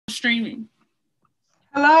streaming.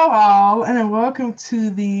 Hello, all, and welcome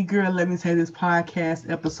to the Girl Let Me Say This podcast,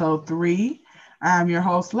 episode 3. I'm your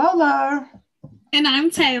host, Lola. And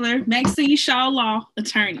I'm Taylor, Maxine Shaw Law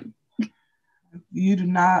attorney. You do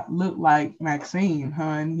not look like Maxine,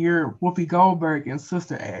 hun. You're Whoopi Goldberg in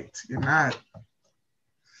Sister Act. You're not.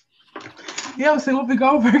 You ever seen Whoopi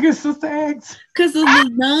Goldberg in Sister Act? Because of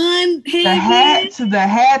the nun head, the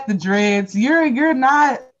hat, the dreads. You're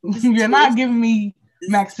not giving me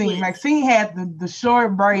Maxine. Maxine had the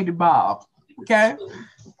short braided bob. Okay.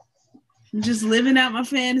 I'm just living out my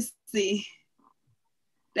fantasy.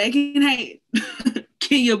 They can hate.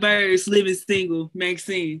 Kenya Barris living single,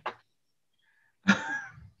 Maxine.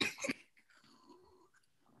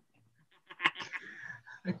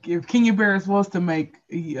 If Kenya Barris was to make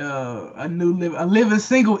a living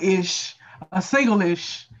single-ish,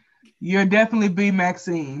 you'll definitely be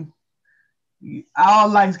Maxine. All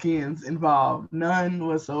light skins involved, none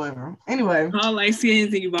whatsoever. Anyway, all light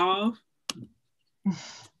skins involved.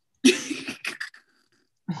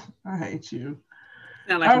 I hate you.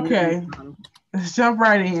 Okay, let's jump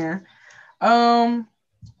right in here.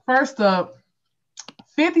 First up,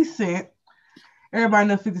 50 Cent. Everybody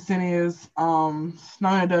knows 50 Cent is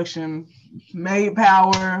Snow Induction, made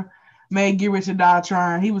Power, made Get Rich or Die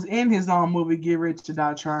Trying. He was in his own movie Get Rich or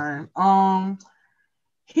Die Trying.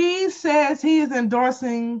 He says he is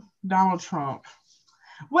endorsing Donald Trump,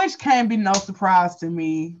 which can't be no surprise to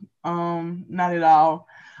me. Not at all.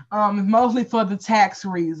 It's mostly for the tax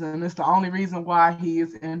reason. It's the only reason why he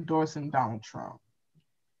is endorsing Donald Trump.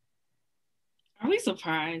 Are we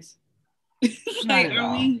surprised? Like, are we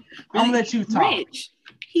really I'm gonna let you talk. Rich.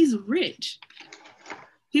 He's rich.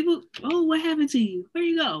 People, what happened to you? Where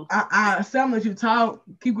you go? I'm gonna let you talk.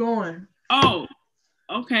 Keep going. Oh,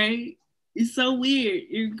 okay. It's so weird.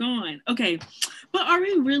 You're gone. Okay. But are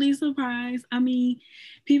we really surprised? I mean,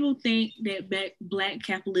 people think that black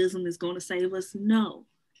capitalism is going to save us. No.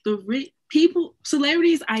 The rich people,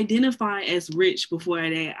 celebrities identify as rich before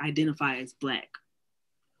they identify as black.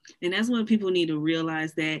 And that's what people need to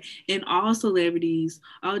realize, that in all celebrities,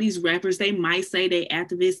 all these rappers, they might say they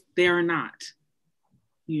activists, they're not.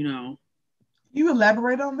 You know. You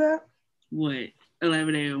elaborate on that? What?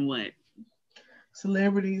 Elaborate on what?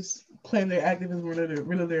 Celebrities claim they're activists when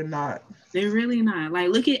really they're not. They're really not. Like,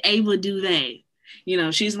 look at Ava DuVernay. You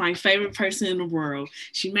know, she's my favorite person in the world.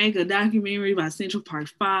 She make a documentary about Central Park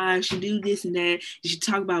 5. She do this and that. She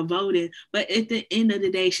talk about voting. But at the end of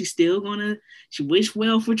the day, she wish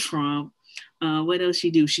well for Trump. What else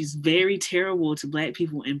she do? She's very terrible to black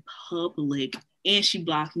people in public. And she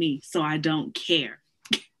blocked me, so I don't care.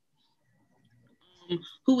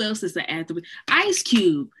 Who else is the activist? Ice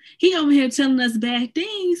Cube. He over here telling us bad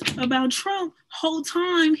things about Trump. Whole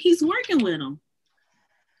time he's working with him.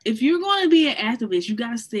 If you're going to be an activist, you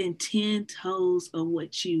got to stand 10 toes of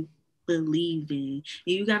what you believe in.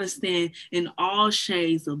 And you got to stand in all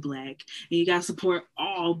shades of black. And you got to support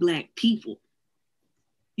all black people.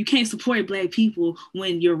 You can't support black people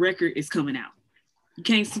when your record is coming out. You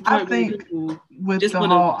can't support black people. With the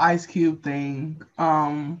whole Ice Cube thing,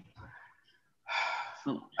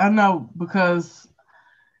 I know, because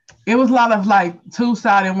it was a lot of like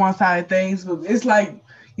two-sided, one-sided things. But it's like,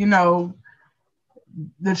 you know,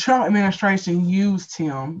 the Trump administration used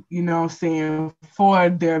him, you know what I'm saying, for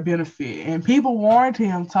their benefit. And people warned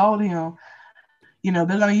him, told him, you know,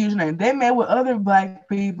 they're going to use your name. They met with other black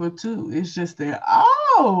people too. It's just that,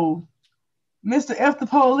 Mr. F the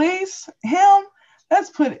police, him, let's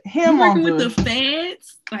put him on with the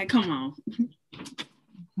feds. Like, come on.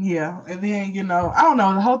 Yeah, and then, you know, I don't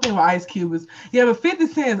know, the whole thing with Ice Cube is, but 50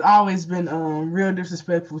 Cent has always been real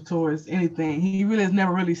disrespectful towards anything. He really has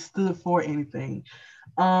never really stood for anything.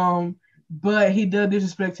 But he does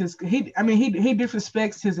disrespect he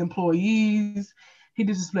disrespects his employees. He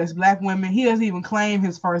disrespects black women. He doesn't even claim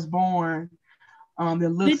his firstborn that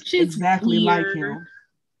looks exactly like him.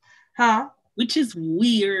 Huh? Which is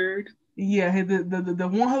weird. Yeah, the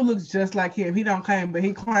one who looks just like him, he don't claim, but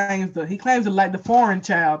he claims the foreign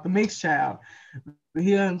child, the mixed child, but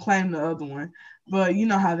he doesn't claim the other one. But you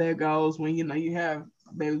know how that goes when, you know, you have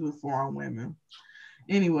babies with foreign women.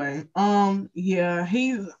 Anyway, most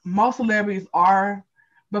celebrities are,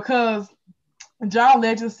 because John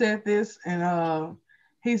Legend said this, and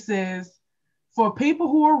he says, for people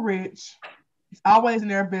who are rich, it's always in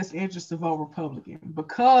their best interest to vote Republican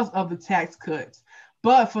because of the tax cuts.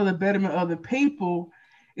 But for the betterment of the people,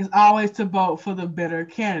 it's always to vote for the better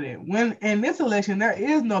candidate. When in this election, there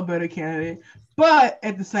is no better candidate. But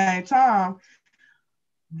at the same time,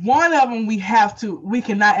 one of them we absolutely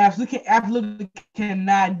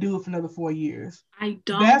cannot do it for another 4 years.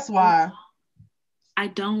 I I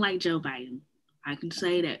don't like Joe Biden. I can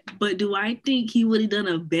say that. But do I think he would have done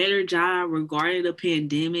a better job regarding the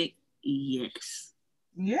pandemic? Yes.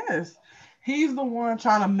 Yes. He's the one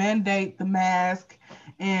trying to mandate the mask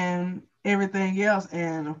and everything else.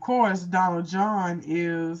 And of course, Donald John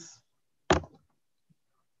is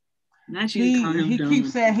Not you call him he dumb.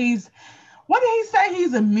 keeps saying what did he say?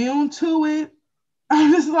 He's immune to it.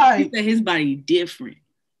 I'm just like, he said his body different.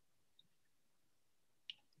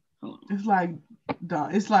 It's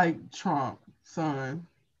like Trump, son.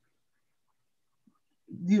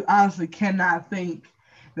 You honestly cannot think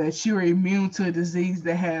that you're immune to a disease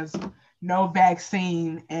that has no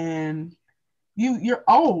vaccine, and you're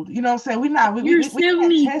old. You know what I'm saying? You're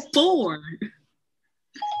 74.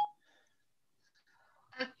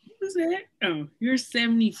 What's that? Oh, you're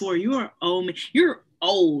 74. You are old, man. You're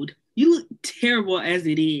old. You look terrible as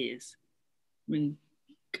it is. I mean,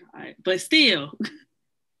 God, but still,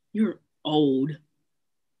 you're old.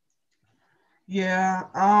 Yeah,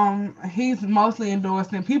 he's mostly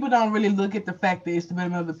endorsing. People don't really look at the fact that it's the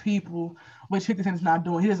betterment of the people, which 50 Cent is not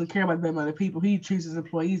doing. He doesn't care about the betterment of the people. He treats his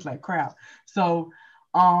employees like crap. So,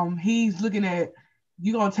 he's looking at,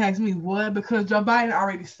 you gonna tax me what? Because Joe Biden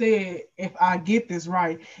already said, if I get this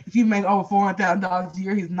right, if you make over $400,000 a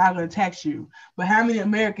year, he's not gonna tax you. But how many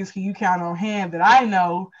Americans can you count on hand that I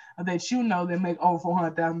know, or that you know, that make over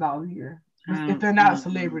 $400,000 a year? If they're not a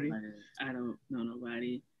celebrity. I don't know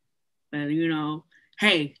nobody. But, you know,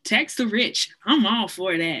 hey, tax the rich. I'm all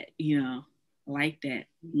for that, you know. Like that.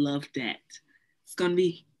 Love that. It's going to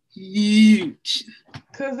be huge.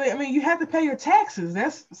 Because, I mean, you have to pay your taxes.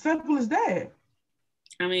 That's simple as that.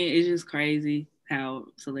 I mean, it's just crazy how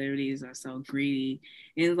celebrities are so greedy.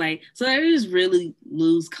 And it's like, celebrities really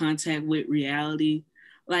lose contact with reality.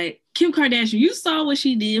 Like, Kim Kardashian, you saw what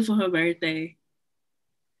she did for her birthday.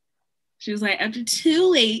 She was like, after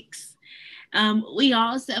 2 weeks, we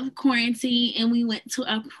all self-quarantined and we went to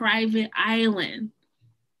a private island.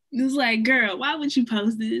 It was like, girl, why would you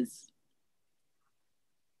post this?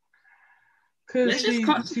 Because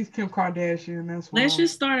she's Kim Kardashian. That's why. Let's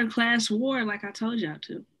just start a class war like I told y'all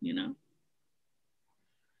to, you know?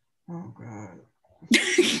 Oh, God.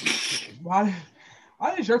 Why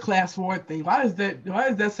is your class war thing? Why is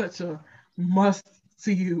that such a must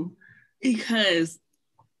to you? Because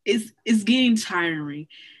it's getting tiring.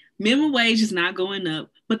 Minimum wage is not going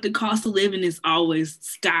up, but the cost of living is always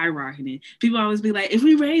skyrocketing. People always be like, if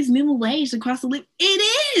we raise minimum wage, the cost of living,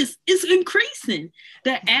 it's increasing.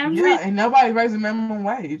 The average, yeah, and nobody raising minimum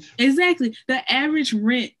wage. Exactly. The average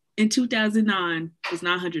rent in 2009 was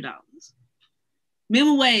 $900.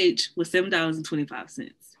 Minimum wage was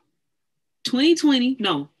 $7.25. 2020,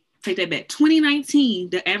 no, take that back.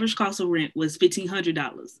 2019, the average cost of rent was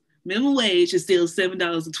 $1,500. Minimum wage is still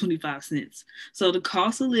 $7.25. So the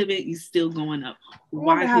cost of living is still going up. I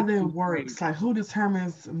wonder how that works. Like, who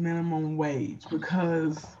determines minimum wage?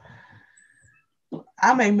 Because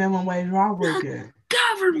I make minimum wage where I work at.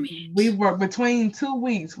 Government. We work between 2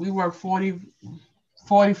 weeks. We work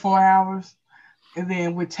 44 hours. And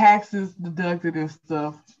then with taxes deducted and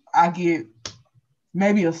stuff, I get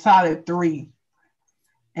maybe a solid 3.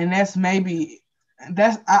 And I'm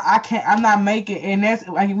not making, and that's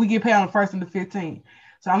like, we get paid on the 1st and the 15th.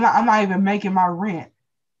 So I'm not even making my rent.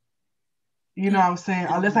 You know what I'm saying?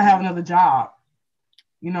 Unless I have another job.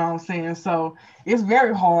 You know what I'm saying? So it's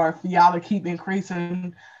very hard for y'all to keep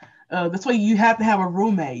increasing. That's why you have to have a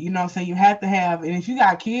roommate. You know what I'm saying? You have to have, and if you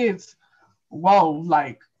got kids, whoa,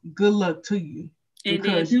 like, good luck to you. And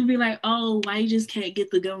then people be like, oh, why you just can't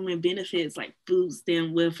get the government benefits like food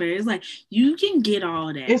stamp, welfare? It's like, you can get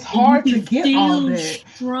all that. It's hard to get all that.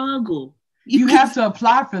 Struggle. You have to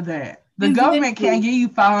apply for that. The government can't give you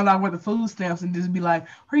 $500 worth of food stamps and just be like,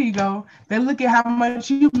 here you go. They look at how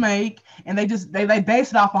much you make and they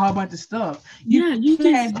base it off a whole bunch of stuff. You know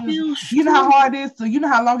how hard it is. So you know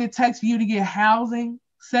how long it takes for you to get housing,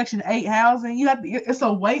 Section 8 housing. It's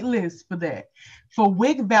a wait list for that. For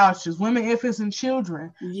WIC vouchers, women, infants, and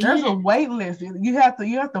children, there's a wait list. You have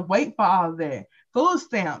to wait for all of that. Food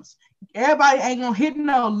stamps. Everybody ain't gonna hit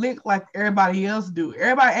no lick like everybody else do.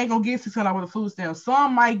 Everybody ain't gonna get $600 worth of food stamps.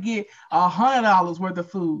 Some might get $100 worth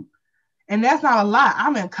of food, and that's not a lot.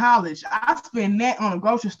 I'm in college. I spend that on a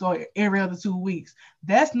grocery store every other 2 weeks.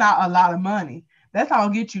 That's not a lot of money. That's not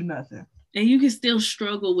gonna get you nothing. And you can still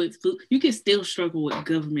struggle with food. You can still struggle with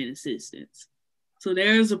government assistance. So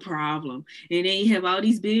there's a problem. And then you have all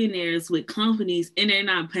these billionaires with companies and they're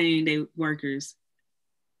not paying their workers.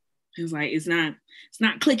 It's like, it's not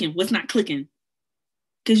clicking. What's not clicking?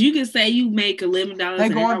 Because you can say you make $11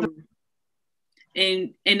 an hour.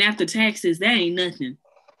 And after taxes, that ain't nothing.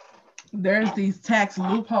 There's these tax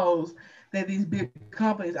loopholes that these big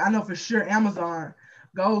companies, I know for sure Amazon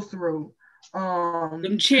goes through.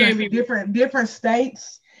 Because different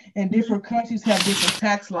states and different countries have different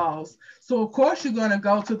tax laws. So of course you're gonna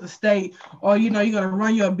go to the state, or you're gonna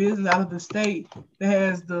run your business out of the state that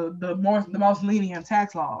has the most lenient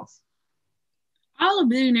tax laws. All a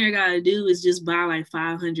billionaire gotta do is just buy like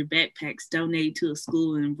 500 backpacks, donate to a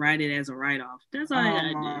school, and write it as a write-off. That's all you gotta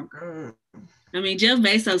do. God. I mean, Jeff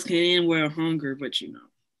Bezos can end world hunger, but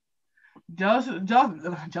Joseph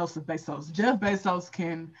Bezos. Jeff Bezos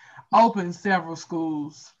can open several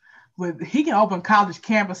schools. He can open college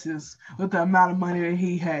campuses with the amount of money that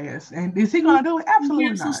he has. And is he gonna do it?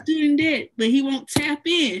 Absolutely not. Student debt, but he won't tap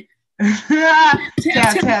in.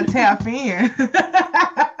 tap in.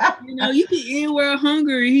 You can end world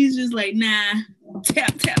hunger, and he's just like, nah,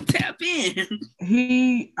 tap in.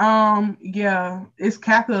 It's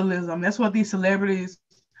capitalism. That's what these celebrities,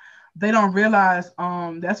 they don't realize.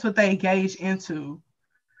 That's what they gauge into.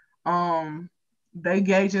 They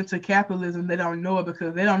gauge into capitalism. They don't know it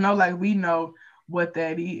because they don't know like we know what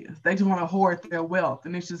that is. They just want to hoard their wealth,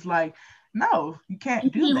 and it's just like, no, you can't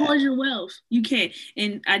do that. Hoard your wealth. You can't.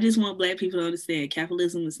 And I just want Black people to understand,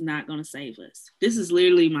 capitalism is not going to save us. This is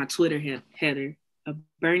literally my Twitter header: a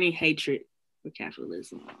burning hatred for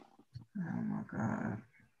capitalism. Oh my God.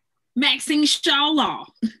 Maxine Shaw Law.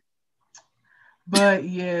 But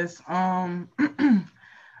yes, I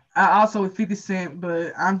also with 50 Cent,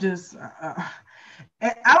 but I'm just,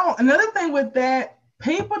 another thing with that,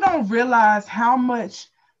 people don't realize how much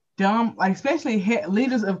dumb, like especially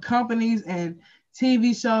leaders of companies and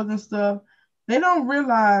TV shows and stuff, they don't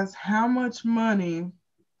realize how much money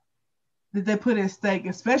that they put at stake,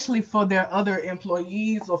 especially for their other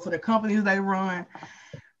employees or for the companies they run.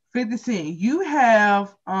 50 Cent, you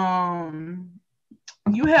have one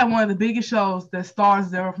of the biggest shows that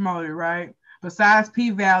Stars ever promoted, right? Besides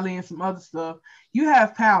P-Valley and some other stuff, you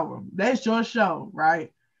have Power. That's your show,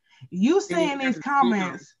 right? You saying these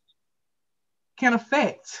comments can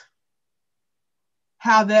affect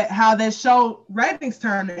how that show ratings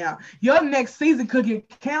turn out. Your next season could get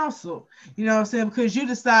canceled, you know what I'm saying? Because you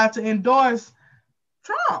decide to endorse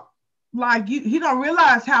Trump. Like he don't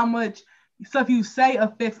realize how much stuff you say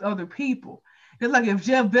affects other people. It's like if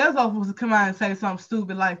Jeff Bezos was to come out and say something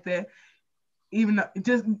stupid like that, even though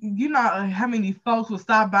just how many folks will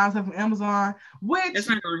stop buying stuff from Amazon, which that's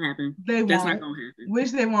not gonna happen. That's not gonna happen.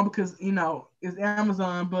 Which they won't because it's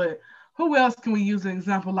Amazon. But who else can we use an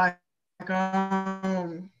example like?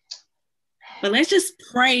 But let's just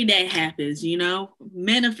pray that happens.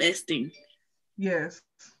 Manifesting. Yes.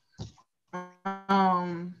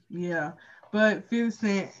 Yeah. But 50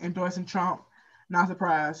 Cent endorsing Trump, not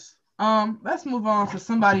surprised. Let's move on to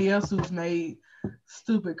somebody else who's made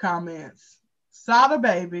stupid comments. Sada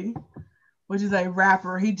Baby, which is a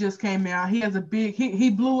rapper. He just came out. He has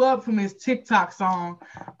he blew up from his TikTok song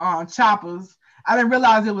on Choppers. I didn't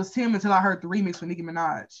realize it was him until I heard the remix with Nicki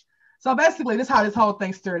Minaj. So basically, this is how this whole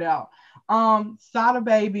thing started out. Sada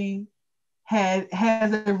Baby has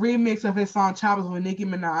a remix of his song Choppers with Nicki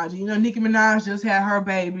Minaj. Nicki Minaj just had her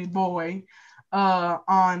baby boy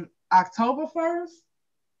on October 1st.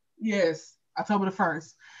 Yes, October the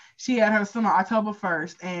 1st. She had her son on October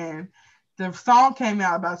 1st, and the song came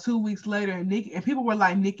out about 2 weeks later, and people were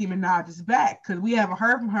like, Nicki Minaj is back because we haven't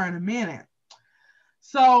heard from her in a minute.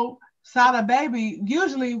 So Sada Baby,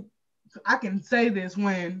 usually I can say this,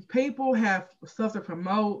 when people have stuff to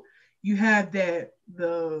promote, you have the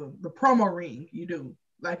promo ring you do.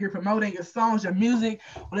 Like you're promoting your songs, your music,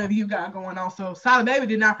 whatever you got going on. So Sada Baby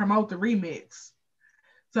did not promote the remix.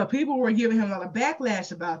 So people were giving him a lot of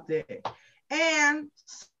backlash about that. And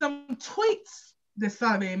some tweets that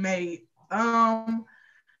Sada Baby made. In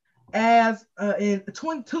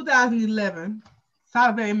 2011,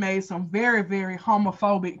 Sada Baby made some very, very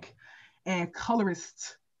homophobic and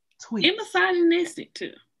colorist tweets. And misogynistic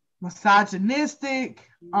too. Misogynistic,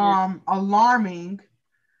 alarming.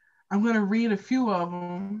 I'm going to read a few of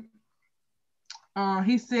them.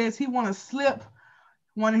 He says he want to slip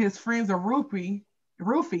one of his friends a roofie,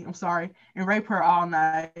 and rape her all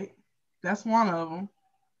night. That's one of them.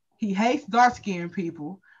 He hates dark-skinned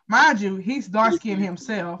people. Mind you, he's dark-skinned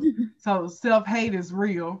himself, so self-hate is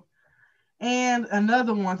real. And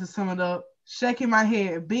another one, to sum it up, shaking my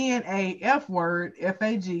head, being a F word,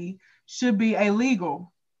 F-A-G, should be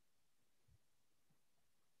illegal.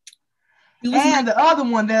 And the other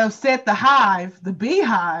one that upset the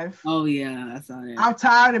Beehive. Oh, yeah, I saw that. I'm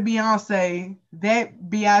tired of Beyonce. That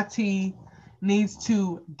B-I-T needs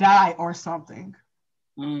to die or something.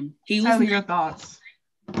 Tell me your thoughts.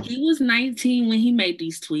 He was 19 when he made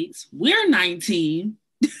these tweets. We're 19.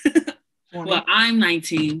 20. Well, I'm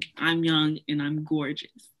 19. I'm young and I'm gorgeous.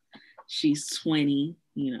 She's 20,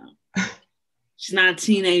 you know. She's not a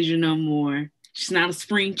teenager no more. She's not a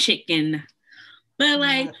spring chicken. But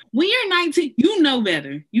like when you're 19, you know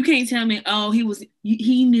better. You can't tell me, oh,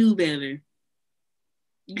 he knew better.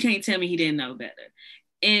 You can't tell me he didn't know better.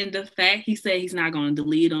 And the fact he said he's not going to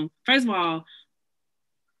delete them. First of all,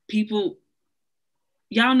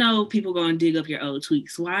 y'all know people going to dig up your old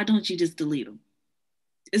tweets. Why don't you just delete them?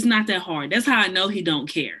 It's not that hard. That's how I know he don't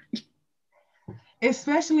care.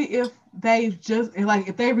 Especially if they just, like,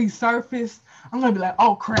 if they resurface, I'm going to be like,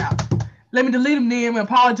 oh, crap. Let me delete them then and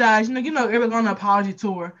apologize. You know, everyone's on an apology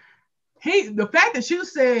tour. The fact that you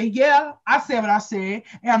said, yeah, I said what I said,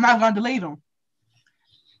 and I'm not going to delete them.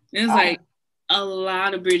 It's like a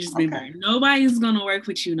lot of bridges been burned. Nobody's going to work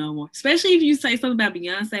with you no more. Especially if you say something about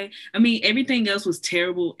Beyonce. I mean, everything else was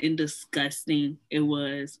terrible and disgusting. It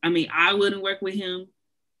was. I mean, I wouldn't work with him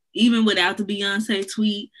even without the Beyonce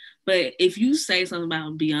tweet. But if you say something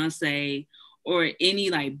about Beyonce or any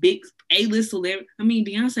like big A-list celebrity, I mean,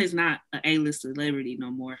 Beyonce's not an A-list celebrity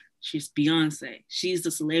no more. She's Beyonce. She's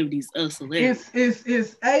the celebrities of celebrities.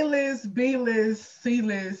 It's A-list, B-list,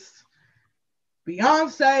 C-list.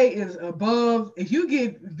 Beyonce is above. If you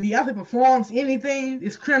get Beyonce performs anything,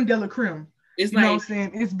 it's creme de la creme. It's you know what I'm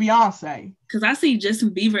saying? It's Beyonce. Because I see Justin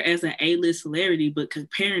Bieber as an A-list celebrity, but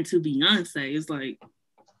comparing to Beyonce, it's like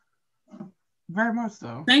very much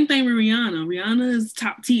so. Same thing with Rihanna. Rihanna is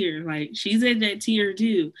top tier. Like she's at that tier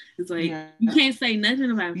too. It's like you can't say nothing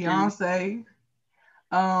about Beyonce.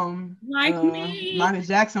 Me. Michael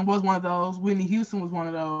Jackson was one of those. Whitney Houston was one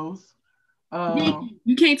of those.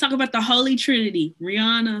 You can't talk about the Holy Trinity: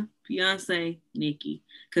 Rihanna, Beyonce, Nicki,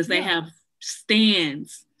 because they have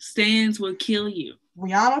stands. Stands will kill you.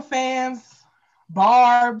 Rihanna fans,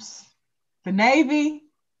 Barb's, the Navy,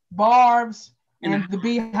 Barb's, and the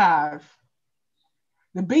Beehive.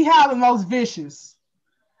 The Beehive is most vicious.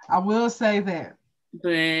 I will say that.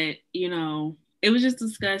 But you know, it was just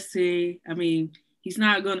disgusting. I mean, he's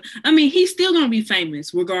still gonna be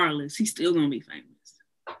famous regardless. He's still gonna be famous.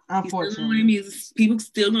 Unfortunately, people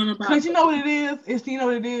still gonna. Because you know what it is. You know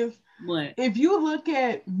what it is. What? If you look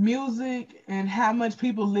at music and how much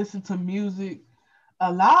people listen to music,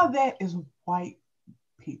 a lot of that is white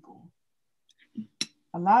people.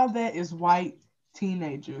 A lot of that is white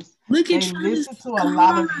teenagers. Look at they listen to a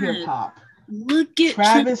lot of hip hop. Look at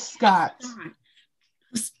Travis Scott.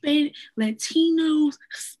 Latinos,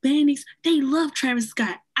 Hispanics, they love Travis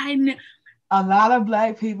Scott. A lot of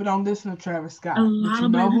black people don't listen to Travis Scott. A lot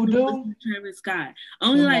of black people who do? Listen to Travis Scott.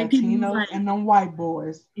 Only like Latinos people like, and them white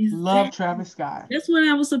boys love Travis Scott. That's when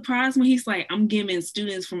I was surprised when he's like, I'm giving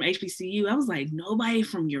students from HBCU. I was like, nobody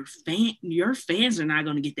from your fans are not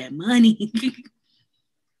gonna get that money.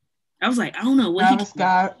 I was like, I don't know what Travis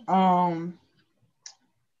Scott,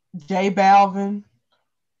 J Balvin,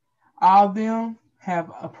 all of them have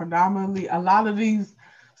a lot of these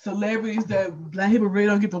celebrities that black people really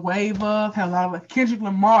don't get the wave of. Have a lot of Kendrick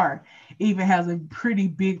Lamar even has a pretty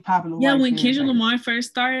big popular. Yeah, when Kendrick Lamar first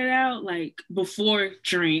started out, like before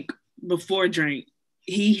Drake,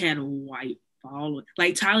 he had a white following.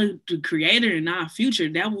 Like Tyler, the Creator, and not Future,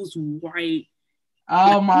 that was white.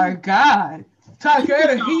 Oh my God, Tyler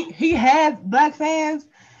Creator, he had black fans,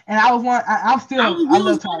 and I was one. I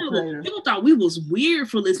love Tyler Creator. People thought we was weird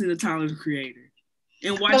for listening to Tyler the Creator.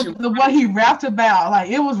 And watching the way he rapped about, like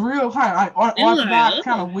it was real kind of like orthodox,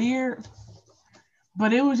 kind of weird.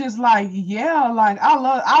 But it was just like, like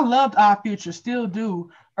I loved our Future, still do.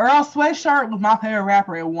 Earl Sweatshirt was my favorite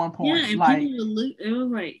rapper at one point. Yeah, and like people would look, it was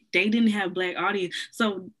like they didn't have black audience.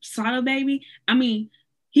 So Sada Baby, I mean,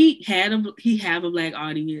 he have a black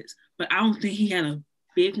audience, but I don't think he had a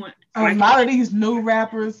big one. A lot of these new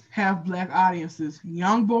rappers have black audiences.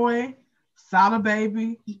 YoungBoy, Sada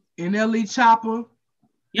Baby, NLE Chopper.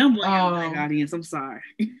 YoungBoy has a black audience. I'm sorry.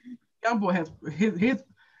 YoungBoy has his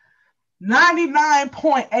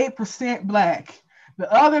 99.8% black. The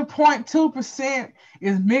other 0.2%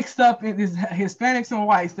 is mixed up in Hispanics and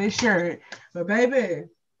whites. They share it. But baby,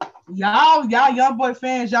 y'all YoungBoy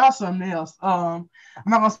fans, y'all something else. I'm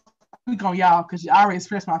not gonna speak on y'all because I already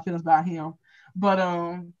expressed my feelings about him. But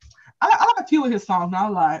I like a few of his songs,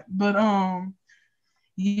 not a lot. But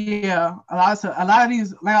yeah, a lot of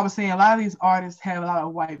these, like I was saying, a lot of these artists have a lot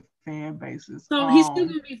of white fan bases. So he's still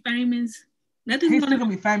gonna be famous. He's still gonna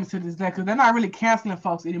be famous to this day because they're not really canceling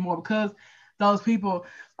folks anymore because those people,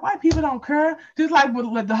 white people don't care. Just like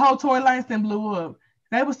with the whole Tory Lanez thing blew up,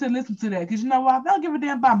 they would still listen to that because you know what? They don't give a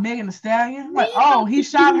damn about Megan Thee Stallion. Like, oh, he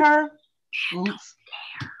shot her. Oops.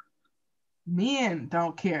 Men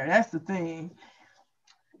don't care. That's the thing.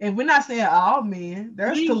 And we're not saying all men.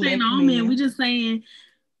 There's We ain't saying select all men. men. We just saying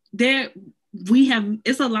there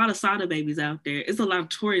it's a lot of Sada babies out there. It's a lot of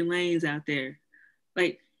Tory Lanes out there.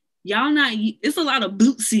 Like y'all not. It's a lot of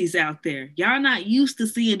Bootsies out there. Y'all not used to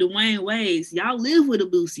seeing Dwayne Wades. Y'all live with a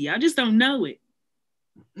Boosie. Y'all just don't know it.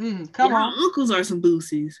 Come y'all on, uncles are some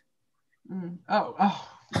Boosies. Oh.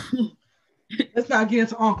 Let's not get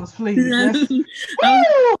into uncles, please. Baby,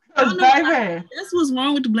 that's what's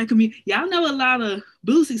wrong with the Black community. Y'all know a lot of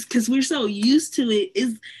Boosies because we're so used to it.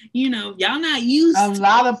 Is y'all not used. A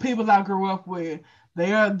lot of people I grew up with,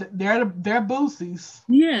 they're Boosies.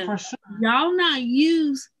 Yeah, for sure. Y'all not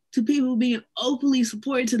used to people being openly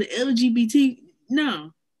supported to the LGBT.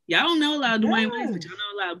 No, y'all don't know a lot of Dwayne Wades, but y'all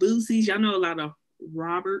know a lot of Boosies. Y'all know a lot of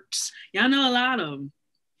Roberts. Y'all know a lot of them.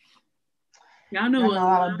 Y'all know a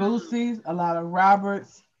lot of Boosies, a lot of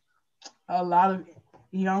Roberts, a lot of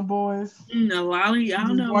young boys. A lot of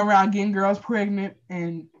y'all know going around getting girls pregnant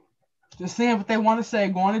and just saying what they want to say,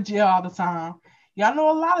 going to jail all the time. Y'all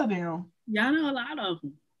know a lot of them. Y'all know a lot of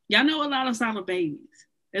them. Y'all know a lot of Sada babies.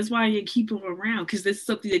 That's why you keep them around, because that's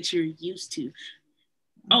something that you're used to.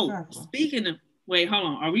 Oh, speaking of, wait, hold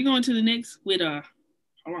on. Are we going to the next with hold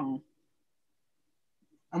on.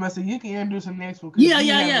 I'm gonna say you can introduce the next one.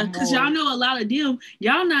 Yeah. Because y'all know a lot of them.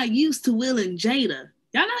 Y'all not used to Will and Jada.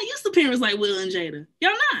 Y'all not used to parents like Will and Jada.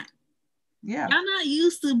 Y'all not. Yeah. Y'all not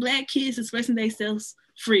used to Black kids expressing themselves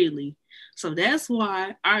freely. So that's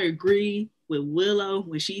why I agree with Willow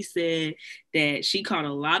when she said that she caught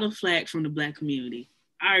a lot of flack from the Black community.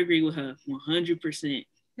 I agree with her 100%.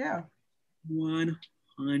 Yeah.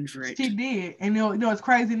 100. She did. And you know it's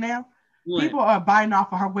crazy now? What? People are biting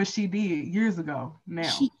off of her what she did years ago now.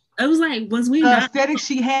 I was like, the aesthetic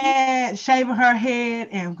she had, shaving her head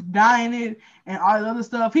and dyeing it and all the other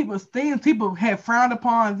stuff, things people had frowned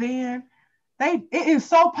upon then. It is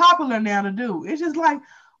so popular now to do. It's just like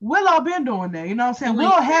Willow been doing that, you know what I'm saying?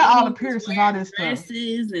 Willow had all the piercings, all this stuff.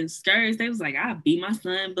 Dresses and skirts. They was like, I beat my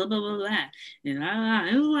son, blah blah blah blah. And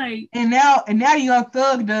it was like, and now Young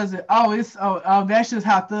Thug does it. Oh, that's just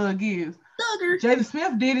how Thug is. Thugger. Jada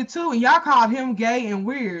Smith did it too, and y'all called him gay and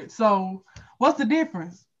weird. So what's the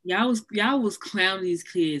difference? Y'all was clowning these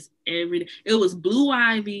kids every day. It was Blue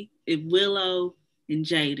Ivy and Willow and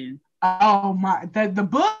Jaden. Oh my! The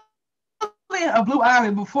bullying of Blue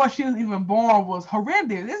Ivy before she was even born was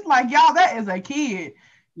horrendous. It's like y'all, that is a kid.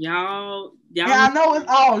 Y'all. Yeah, I know it's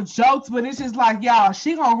all jokes, but it's just like y'all.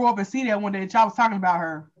 She gonna grow up and see that one day. That y'all was talking about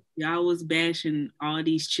her. Y'all was bashing all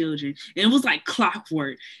these children, and it was like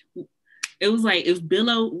clockwork. It was like if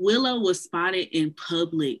Willow was spotted in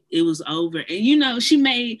public, it was over. And she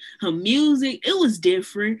made her music. It was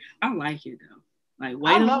different. I like it though. Like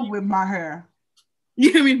I love Whip My Hair.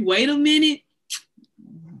 You hear me? Wait a minute.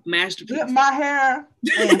 Masterpiece. Whip My Hair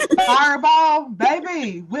and Fireball,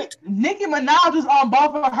 baby. Nicki Minaj was on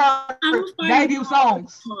both of her debut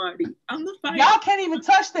songs. Y'all can't even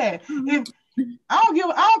touch that. I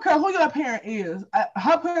don't care who your parent is.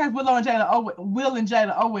 Her parents Will and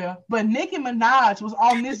Jada Owell, but Nicki Minaj was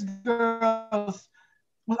on this girl's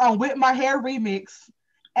was on Whip My Hair remix,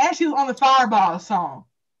 and she was on the Fireball song.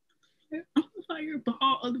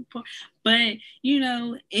 Fireball, but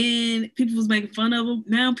and people was making fun of him.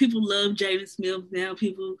 Now people love Jaden Smith. Now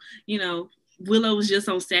people, Willow was just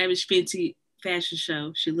on Savage Fenty fashion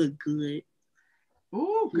show. She looked good.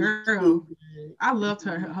 Ooh, girl. I loved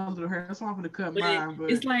her little hair. That's why I'm gonna cut mine. But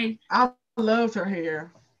it's like I loved her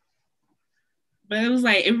hair. But it was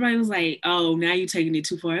like everybody was like, "Oh, now you're taking it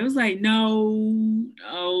too far." It was like, no.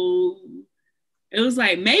 It was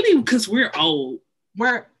like maybe because we're old.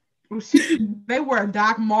 They were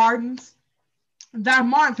Doc Martens. Doc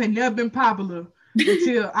Martens had never been popular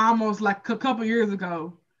until almost like a couple years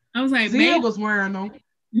ago. I was like, Zia was wearing them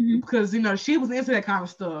because she was into that kind of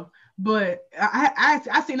stuff. But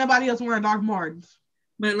I see nobody else wearing Doc Martens.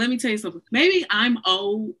 But let me tell you something. Maybe I'm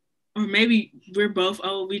old, or maybe we're both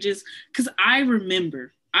old. We just because I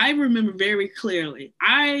remember very clearly.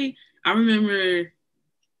 I remember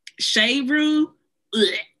Shade Room.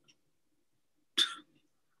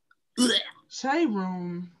 Shade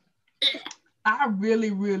Room. I really,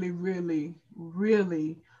 really, really,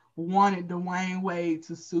 really wanted Dwayne Wade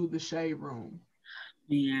to sue the Shade Room.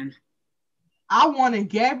 Man. I wanted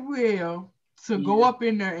Gabrielle to go up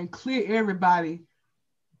in there and clear everybody.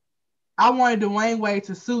 I wanted Dwayne Wade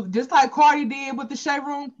to sue, just like Cardi did with the Shade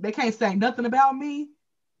Room. They can't say nothing about me,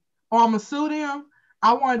 or I'm gonna sue them.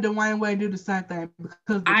 I wanted Dwayne Wade to do the same thing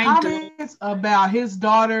because the comments about his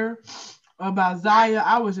daughter, about Zaya,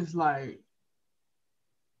 I was just like,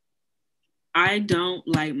 I don't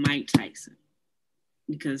like Mike Tyson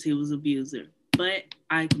because he was an abuser. But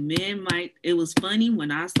I commend Mike. It was funny when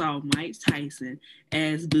I saw Mike Tyson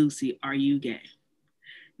as Boosie. Are you gay?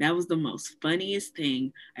 That was the most funniest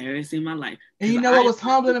thing I ever seen in my life. And you know what was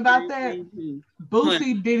humbling about that?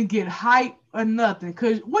 Boosie didn't get hype or nothing.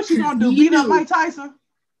 Cause what you gonna do? Beat up Mike Tyson?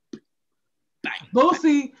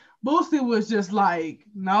 Boosie was just like,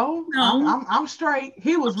 no. I'm straight.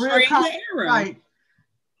 He was real like.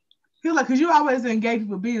 He was like, cause you always in gay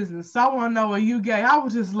people business. So I want to know, are you gay? I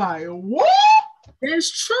was just like, what?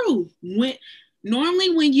 That's true.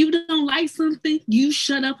 Normally when you don't like something, you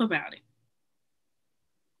shut up about it.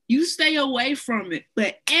 You stay away from it.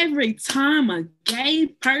 But every time a gay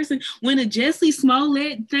person, when a Jussie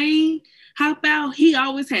Smollett thing hop out, he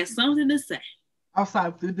always has something to say. I'm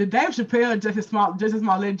sorry. The Dave Chappelle Jussie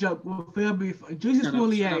Smollett joke will feel be Juicy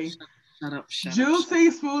Smoulier. Shut up.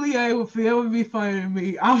 Juicy Smoulier will feel be funny to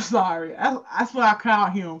me. I'm sorry. That's what I call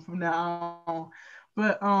him from now on.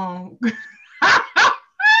 But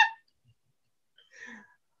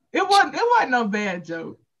it wasn't no bad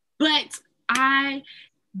joke. But I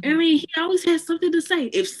mean, he always has something to say.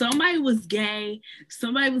 If somebody was gay,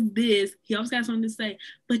 somebody was this, he always got something to say.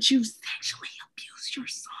 But you sexually abused your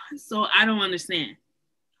son, so I don't understand.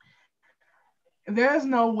 There's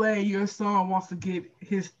no way your son wants to get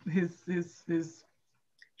his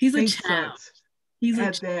He's a child. He's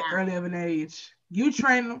at that early of an age. You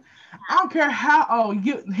train him. I don't care how old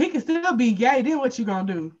he can still be gay. Then what you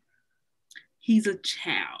gonna do? He's a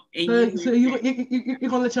child. And so you're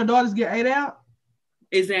gonna let your daughters get ate out?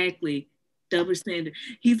 Exactly. Double standard.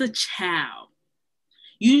 He's a child.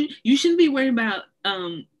 You shouldn't be worried about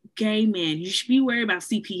gay men. You should be worried about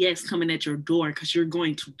CPS coming at your door because you're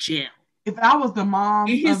going to jail. If I was the mom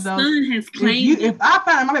and his of those, son has claimed if I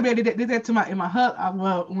found my baby daddy did that to my husband,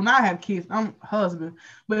 well, when I have kids, I'm husband.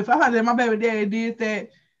 But if I found that my baby daddy did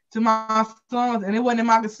that to my sons and it wasn't in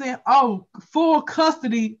my consent, full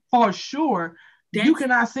custody for sure. You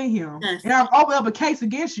cannot see him, and I've opened up a case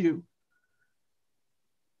against you.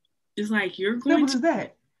 It's like you're going to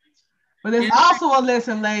that. But there's also a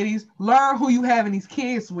lesson, ladies. Learn who you having these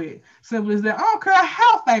kids with. Simple as that. I don't care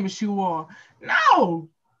how famous you are. No,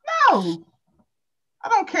 I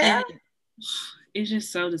don't care. And it's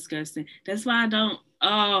just so disgusting. That's why I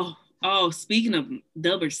don't. Speaking of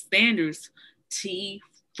double standards, T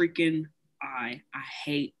freaking I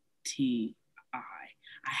hate T.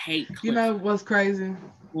 I hate Cliff. You know what's crazy?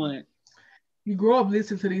 What? You grow up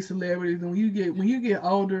listening to these celebrities, and when you get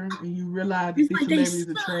older and you realize that these celebrities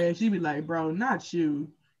are trash, you be like, bro, not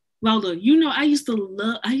you. Lola, I used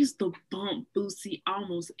to bump Boosie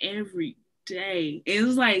almost every day. It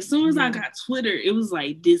was like, as soon as I got Twitter, it was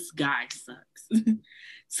like, this guy sucks.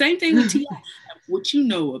 Same thing with T.I. What you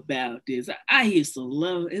know about this? I used to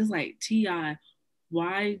love it. It's like, T.I.,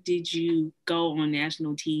 why did you go on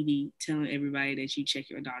national TV telling everybody that you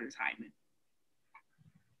check your daughter's hymen?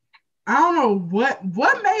 I don't know what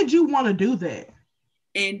made you want to do that.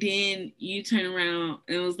 And then you turn around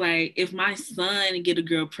and it was like, if my son get a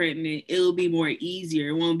girl pregnant, it'll be more easier.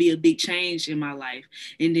 It won't be a big change in my life.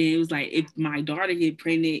 And then it was like, if my daughter get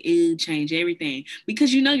pregnant, it'll change everything.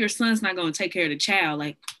 Because your son's not going to take care of the child.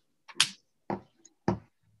 Like,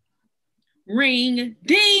 ring,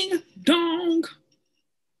 ding, dong.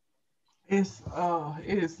 It's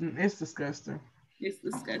disgusting. It's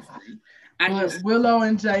disgusting. Willow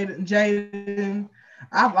and Jaden.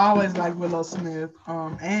 I've always liked Willow Smith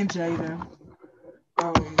and Jaden.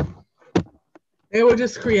 They were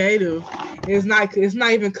just creative. It's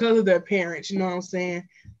not even because of their parents, you know what I'm saying?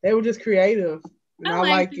 They were just creative. And I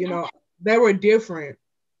like they were different.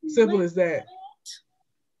 Simple as that.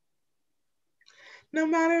 No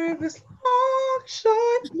matter if it's long,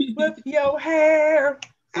 short, with your hair.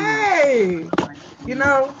 Hey,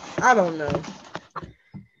 I don't know.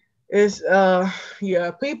 It's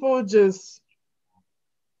people just.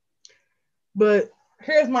 But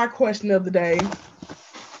here's my question of the day,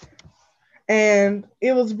 and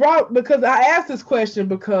it was brought because I asked this question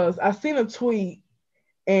because I seen a tweet,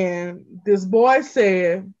 and this boy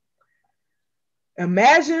said,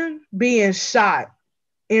 "Imagine being shot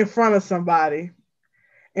in front of somebody,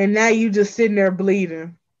 and now you just sitting there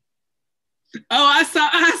bleeding." Oh, I saw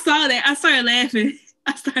that. I started laughing.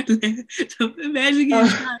 So imagine getting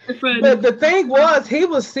shot in front of But the thing was, he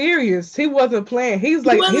was serious. He wasn't playing. He was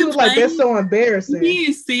like, that's so embarrassing. He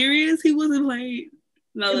is serious. He wasn't playing.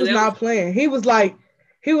 No, he was not playing. He was like,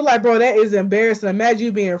 bro, that is embarrassing. Imagine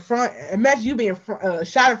you being shot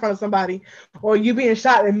in front of somebody, or you being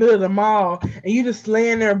shot in the middle of the mall, and you just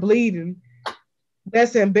laying there bleeding.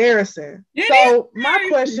 That's embarrassing. My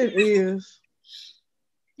question is,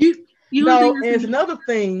 you no, and it's another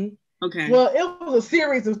thing. Okay. Well, it was a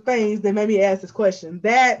series of things that made me ask this question.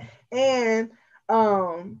 That and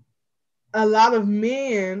a lot of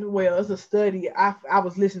men, well, it's a study. I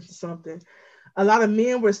was listening to something. A lot of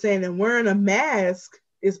men were saying that wearing a mask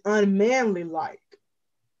is unmanly like.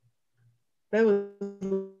 They was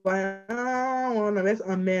like, I don't want to, that's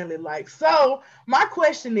unmanly like. So my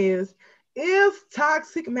question is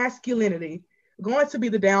toxic masculinity going to be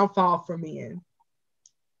the downfall for men?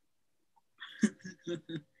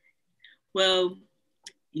 Well,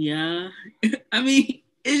 yeah. I mean,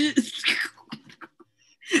 it's just,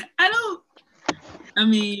 I don't, I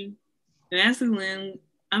mean, masculine,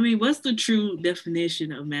 I mean, what's the true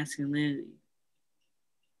definition of masculinity?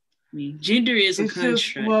 I mean, gender is a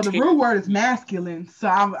construct. Well, the root word is masculine. So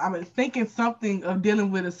I'm thinking something of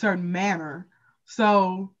dealing with a certain manner.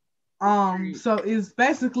 So, so it's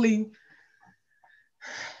basically,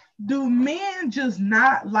 do men just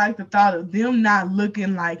not like the thought of them not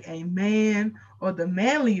looking like a man or the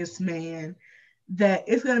manliest man, that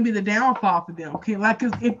it's going to be the downfall for them? Okay, like,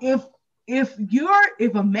 cause if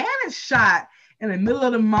a man is shot in the middle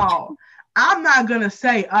of the mall, I'm not gonna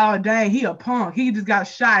say, oh dang, he a punk, he just got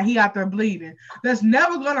shot, he out there bleeding. That's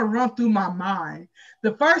never gonna run through my mind.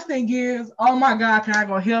 The first thing is, oh my God, can I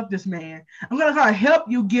go help this man? I'm gonna try to help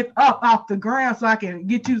you get up off the ground so I can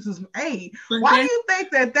get you some aid. Why do you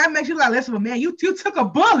think that makes you like less of a man? You took a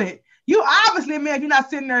bullet. You obviously a man. You're not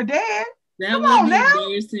sitting there dead. That would be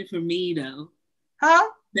embarrassing for me though. Huh?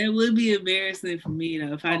 That would be embarrassing for me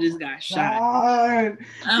though if I just got shot.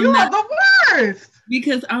 You are the worst.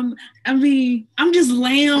 Because I'm just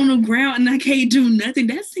laying on the ground and I can't do nothing.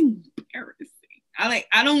 That's embarrassing. I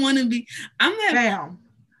don't want to be. I'm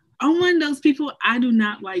one of those people. I do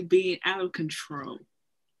not like being out of control.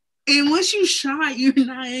 And once you shot, you're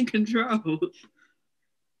not in control.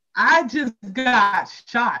 I just got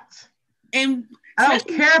shot, and I don't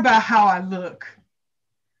care about how I look.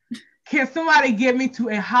 Can somebody get me to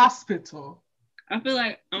a hospital? I feel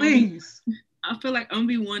like please. I feel like I'm gonna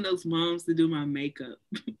be one of those moms to do my makeup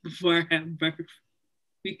before I have birth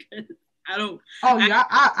because I don't. Oh yeah,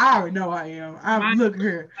 I already know I am. Look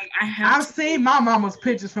here. Like, I've seen my mama's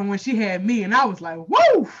pictures from when she had me, and I was like,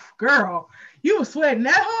 "Whoa, girl, you were sweating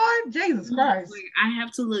that hard, Jesus Christ!" Like, I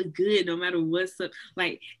have to look good no matter what's up.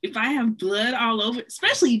 Like if I have blood all over,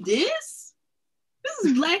 especially this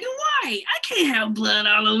is black and white. I can't have blood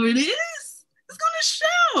all over this. It's gonna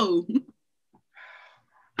show.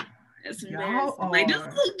 That's embarrassing. Like this is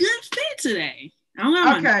a good fit today. I don't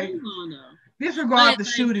have my name on though. Disregard the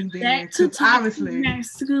shooting then, because obviously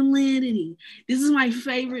masculinity. This is my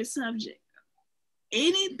favorite subject.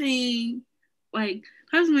 Anything like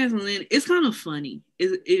toxic masculinity, it's kind of funny.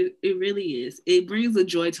 It really is. It brings a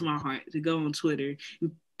joy to my heart to go on Twitter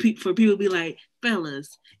for people to be like,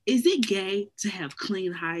 fellas, is it gay to have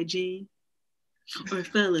clean hygiene? Or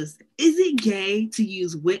fellas, is it gay to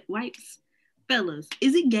use wet wipes? Fellas,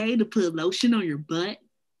 is it gay to put lotion on your butt?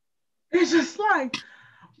 It's just like,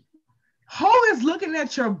 who is looking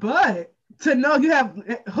at your butt to know you have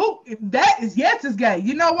who? That is yes, it's gay.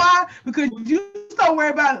 You know why? Because you so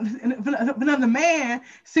worried about if another man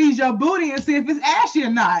sees your booty and see if it's ashy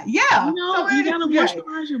or not. Yeah, no, so you gotta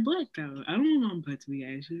moisturize your butt though. I don't want my butt to be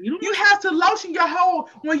ashy. You have to lotion your whole.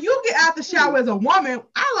 When you get out the shower as a woman,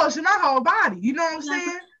 I lotion my whole body. You know what I'm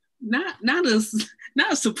saying?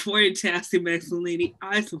 Not supporting toxic masculinity.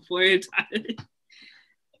 I support it.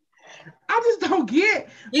 I just don't get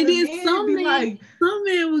it. Is some men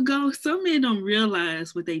would go. Some men don't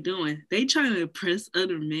realize what they doing. They trying to impress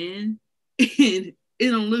other men, and it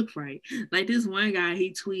don't look right. Like this one guy,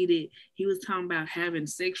 he tweeted. He was talking about having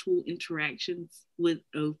sexual interactions with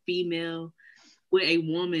a female, with a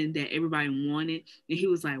woman that everybody wanted, and he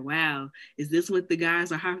was like, "Wow, is this what the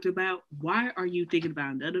guys are hyped about? Why are you thinking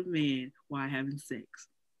about another man while having sex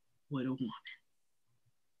with a woman?"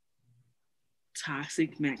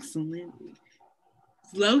 Toxic masculinity.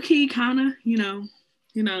 It's low key, kind of, you know,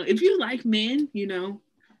 if you like men,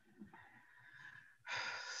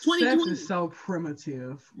 2020 is so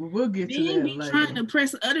primitive. We'll get to that later. Trying to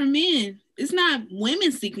press other men. It's not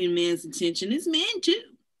women seeking men's attention. It's men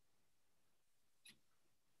too.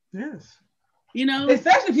 Yes.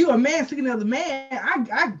 Especially if you're a man seeking another man,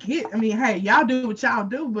 I get. I mean, hey, y'all do what y'all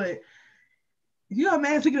do, but if you're a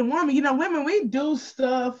man seeking a woman, women, we do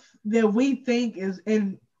stuff that we think is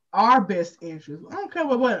in our best interest. I don't care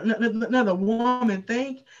what another woman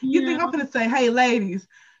think. You think I'm gonna say, hey, ladies,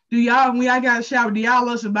 when y'all got a shower, do y'all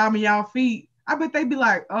lotion by me y'all feet? I bet they be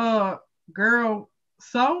like, girl,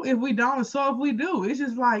 so if we don't, so if we do. It's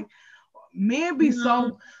just like men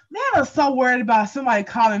are so worried about somebody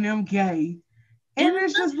calling them gay. And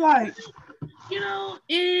it's just like, And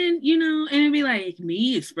it'd be like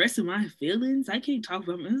me expressing my feelings. I can't talk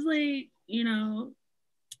about it. It's like,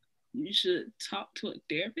 you should talk to a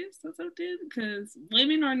therapist or something, because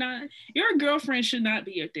women are not, your girlfriend should not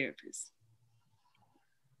be your therapist.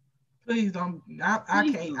 Please don't. I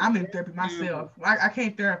can't. I'm in therapy myself. I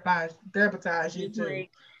can't therapize you too.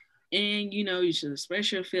 Like, and you should express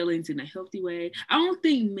your feelings in a healthy way. I don't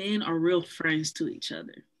think men are real friends to each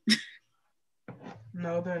other.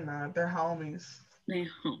 No, they're not. They're homies. They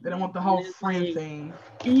don't want the whole friend thing.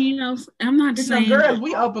 And I'm not saying girls,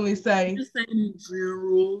 we openly say, just saying in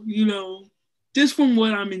general, just from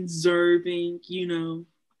what I'm observing,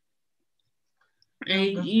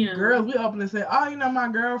 And girls, we openly say, oh, my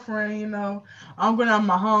girlfriend, I'm going out with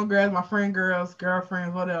my homegirls, my friend girls,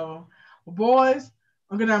 girlfriends, whatever. Boys,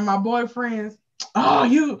 I'm going out with my boyfriends. Oh,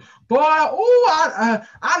 you, boy, I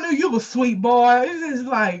knew you was sweet, boy. It's just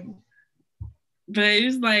like. But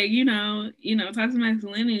it's like, toxic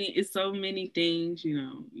masculinity is so many things,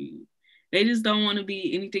 they just don't want to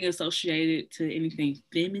be anything associated to anything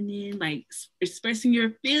feminine, like expressing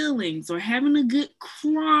your feelings or having a good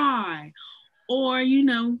cry or,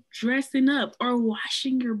 dressing up or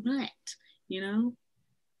washing your butt,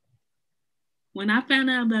 When I found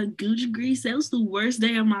out about Gucci grease, that was the worst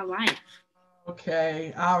day of my life.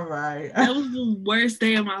 Okay, all right. That was the worst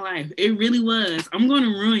day of my life. It really was. I'm going to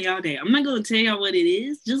ruin y'all day. I'm not going to tell y'all what it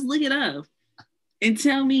is. Just look it up and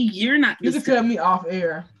tell me you're not. You can tell me off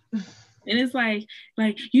air. And it's like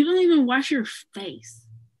you don't even wash your face.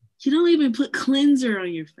 You don't even put cleanser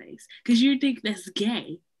on your face because you think that's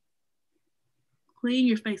gay. Clean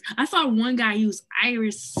your face. I saw one guy use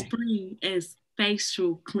Irish Spring as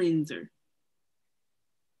facial cleanser.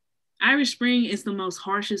 Irish Spring is the most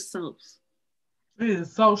harshest soaps. It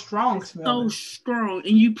is so strong. So strong,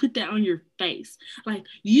 and you put that on your face. Like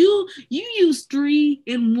you use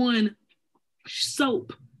 3-in-1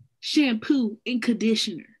 soap, shampoo, and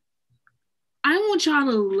conditioner. I want y'all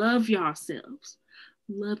to love yourselves.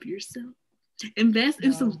 Love yourself. Invest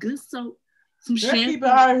in some good soap, some shampoo.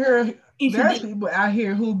 There's people out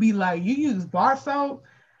here who be like, you use bar soap?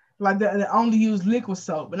 Like that only use liquid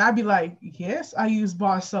soap. And I'd be like, yes, I use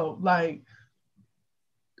bar soap. Like,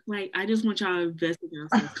 I just want y'all to invest in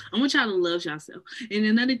yourself. I want y'all to love yourself. And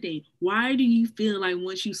another thing, why do you feel like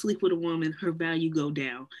once you sleep with a woman, her value go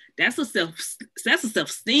down? That's a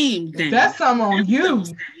self-esteem thing. That's something on you.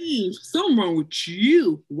 Something wrong with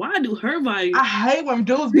you. Why do her value? I hate when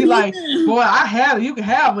dudes be like, boy, I have it, you can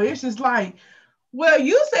have it. It's just like, well,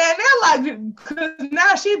 you saying that like, because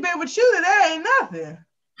now she been with you, that ain't nothing.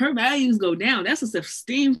 Her values go down. That's a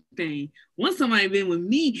self-esteem thing. Once somebody been with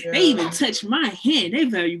me, they even touch my hand, their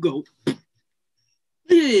value go.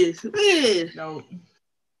 This. No.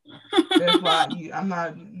 That's why I'm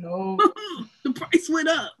not, no. The price went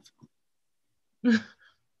up. The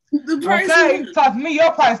price went up. Talk to me,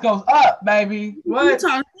 your price goes up, baby. What? You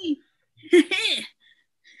talk to me.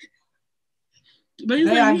 But it's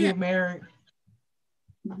I get married.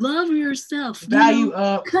 Love yourself. Value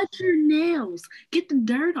up. Cut your nails. Get the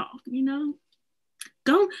dirt off.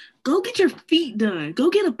 Go get your feet done.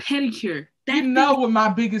 Go get a pedicure. What my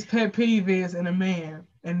biggest pet peeve is in a man,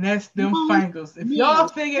 and that's them fingers. If y'all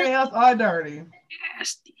fingernails are dirty,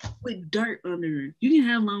 nasty with dirt under it. You can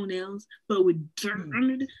have long nails, but with dirt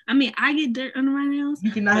under it. I mean, I get dirt under my nails.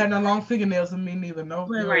 You cannot have no long fingernails in me neither. No.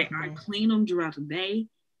 But I clean them throughout the day.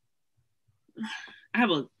 I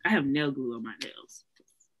have nail glue on my nails.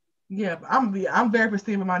 Yeah, I'm very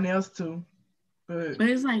pristine with my nails too. But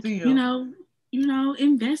it's like still.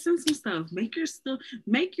 Invest in some stuff. Make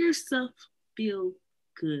yourself feel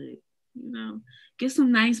good. Get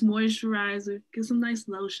some nice moisturizer. Get some nice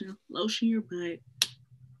lotion. Lotion your butt.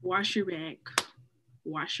 Wash your back.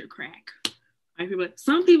 Wash your crack.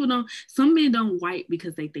 Some men don't wipe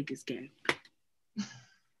because they think it's gay.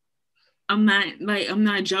 I'm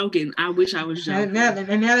not joking. I wish I was joking.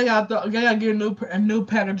 And now they gotta get a new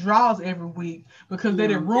pair of drawers every week because they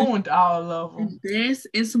done ruined all of them. This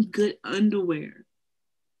is some good underwear.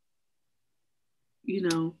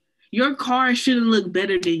 Your car shouldn't look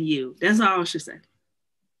better than you. That's all I should say.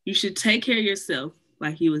 You should take care of yourself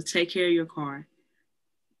like you would take care of your car,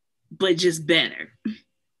 but just better.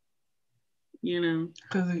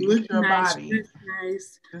 Because look your nice, body.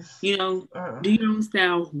 Nice. Do your own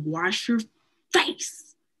style. Wash your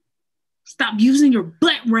face. Stop using your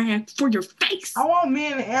butt rag for your face. I want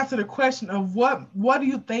men to answer the question of what do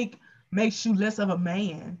you think makes you less of a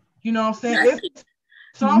man? You know what I'm saying?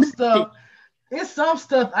 It's some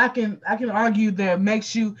stuff I can argue that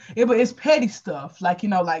makes you, but it's petty stuff like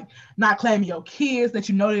like not claiming your kids that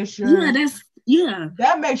that's yours. Yeah,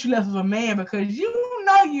 that makes you less of a man because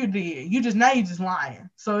you did. You just lying.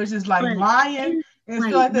 So it's just like But lying and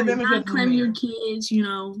stuff like that. That makes not up for claiming your men. kids,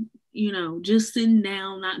 just sitting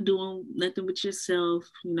down, not doing nothing with yourself,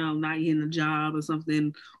 not getting a job or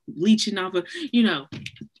something, leeching off of,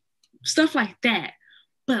 stuff like that.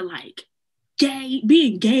 But like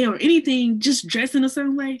being gay or anything, just dressing a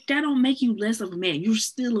certain way, that don't make you less of a man. You're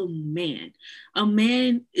still a man. A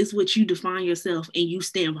man is what you define yourself and you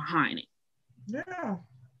stand behind it. Yeah.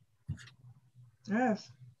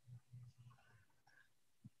 Yes.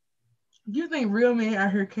 You think real men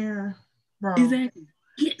out here care, bro? Exactly.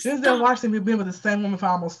 Yes, Denzel stop. Washington been with the same woman for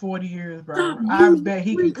almost 40 years, bro. Stop I using bet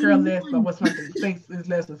he can 3 care in less about 1. what somebody thinks is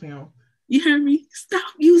less of him. You hear me?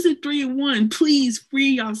 Stop using 3 in 1. Please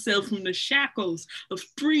free yourself from the shackles of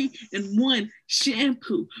 3 in 1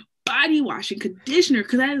 shampoo, body wash, and conditioner,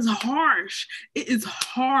 because that is harsh. It is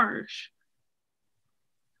harsh.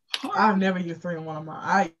 I've never used 3 in 1 of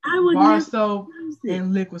mine. I would bar never soap use it.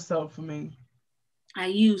 and liquid soap for me. I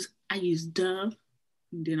use Dove,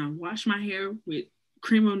 and then I wash my hair with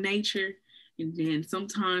Cream of Nature, and then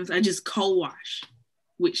sometimes I just co-wash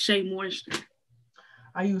with Shea Moisture.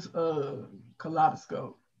 I use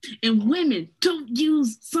Kaleidoscope. And women, don't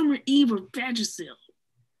use Summer Eve or Vagisil.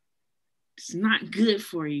 It's not good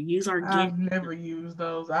for you. Use organic. I've never used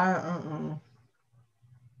those. I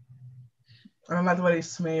don't like the way they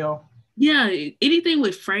smell. Yeah, anything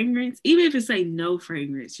with fragrance, even if it say no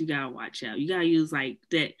fragrance, you gotta watch out. You gotta use like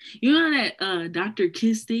that. You know that Dr.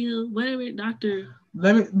 Castile, whatever, Dr.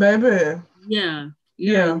 Baby. Yeah.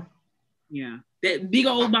 Yeah. That big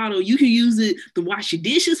old bottle. You can use it to wash your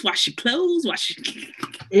dishes, wash your clothes,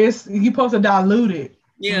 It's you supposed to dilute it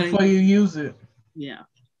before you use it. Yeah.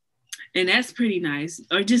 And that's pretty nice.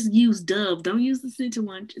 Or just use Dove. Don't use the scented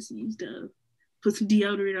one. Just use Dove. Put some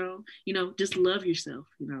deodorant on. Just love yourself.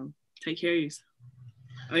 Take care of yourself.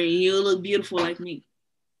 Or you'll look beautiful like me.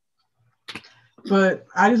 But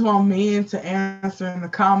I just want men to answer in the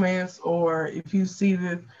comments, or if you see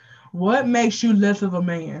this, what makes you less of a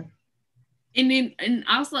man? And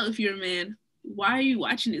also, if you're a man, why are you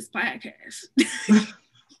watching this podcast?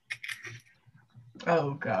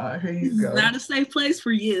 Oh God, here you go. It's not a safe place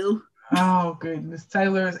for you. Oh goodness,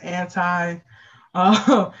 Taylor is anti.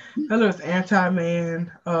 Taylor is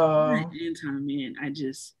anti-man. Anti-man.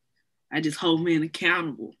 I just hold men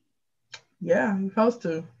accountable. Yeah, you're supposed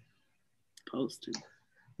to.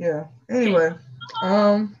 Yeah. Anyway,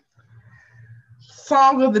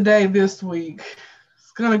 song of the day this week.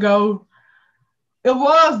 It's gonna go. It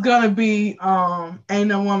was gonna be "Ain't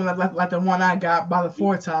No Woman Like the One I Got" by the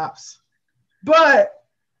Four Tops, but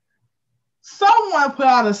someone put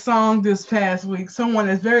out a song this past week. Someone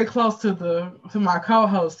that's very close to my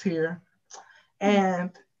co-host here,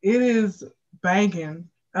 and it is banging.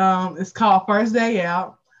 It's called "First Day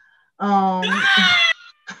Out."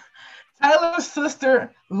 Taylor's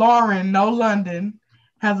sister Lauren, No London,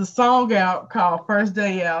 has a song out called "First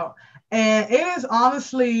Day Out," and it is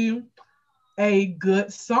honestly a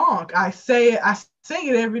good song. I sing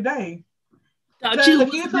it every day.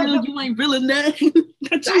 You ain't real enough.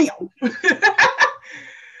 Damn.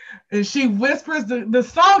 And she whispers. The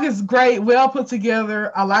song is great, well put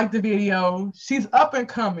together. I like the video. She's up and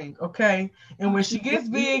coming, okay? And when she gets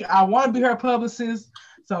big, I want to be her publicist.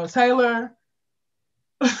 So Taylor,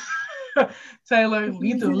 you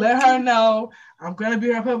need to let her know I'm gonna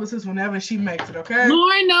be her publicist whenever she makes it, okay?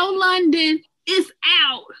 Lauren No London is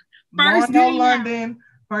out. Lauren No London,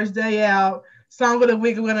 First Day Out. Song of the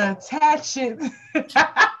week. I'm gonna attach it.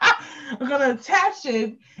 I'm gonna attach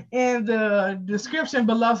it in the description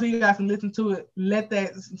below so you guys can listen to it. Let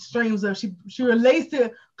that streams up. She released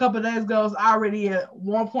it a couple of days ago. It's already at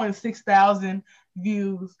 1.6 thousand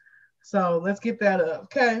views. So let's get that up,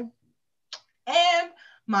 okay? And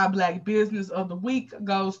my Black business of the week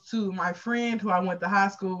goes to my friend who I went to high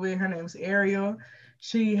school with. Her name's Ariel.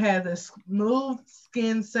 She has a smooth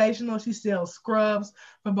skin sensational. She sells scrubs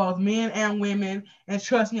for both men and women. And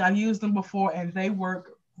trust me, I've used them before and they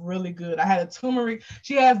work really good. I had a turmeric.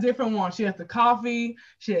 She has different ones. She has the coffee.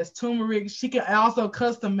 She has turmeric. She can also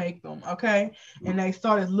custom make them, okay? And they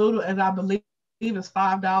start as little as I believe it's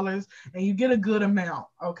 $5 and you get a good amount,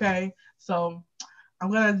 okay? So I'm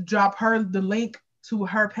going to drop her the link to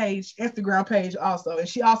her page, Instagram page also. And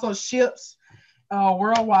she also ships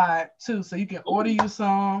worldwide too. So you can order you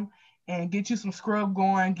some and get you some scrub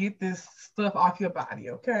going, get this stuff off your body,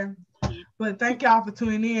 okay? But thank y'all for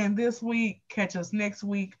tuning in this week. Catch us next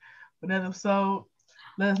week for another episode.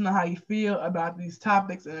 Let us know how you feel about these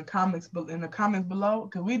topics in the comments below,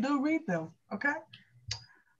 because we do read them, okay?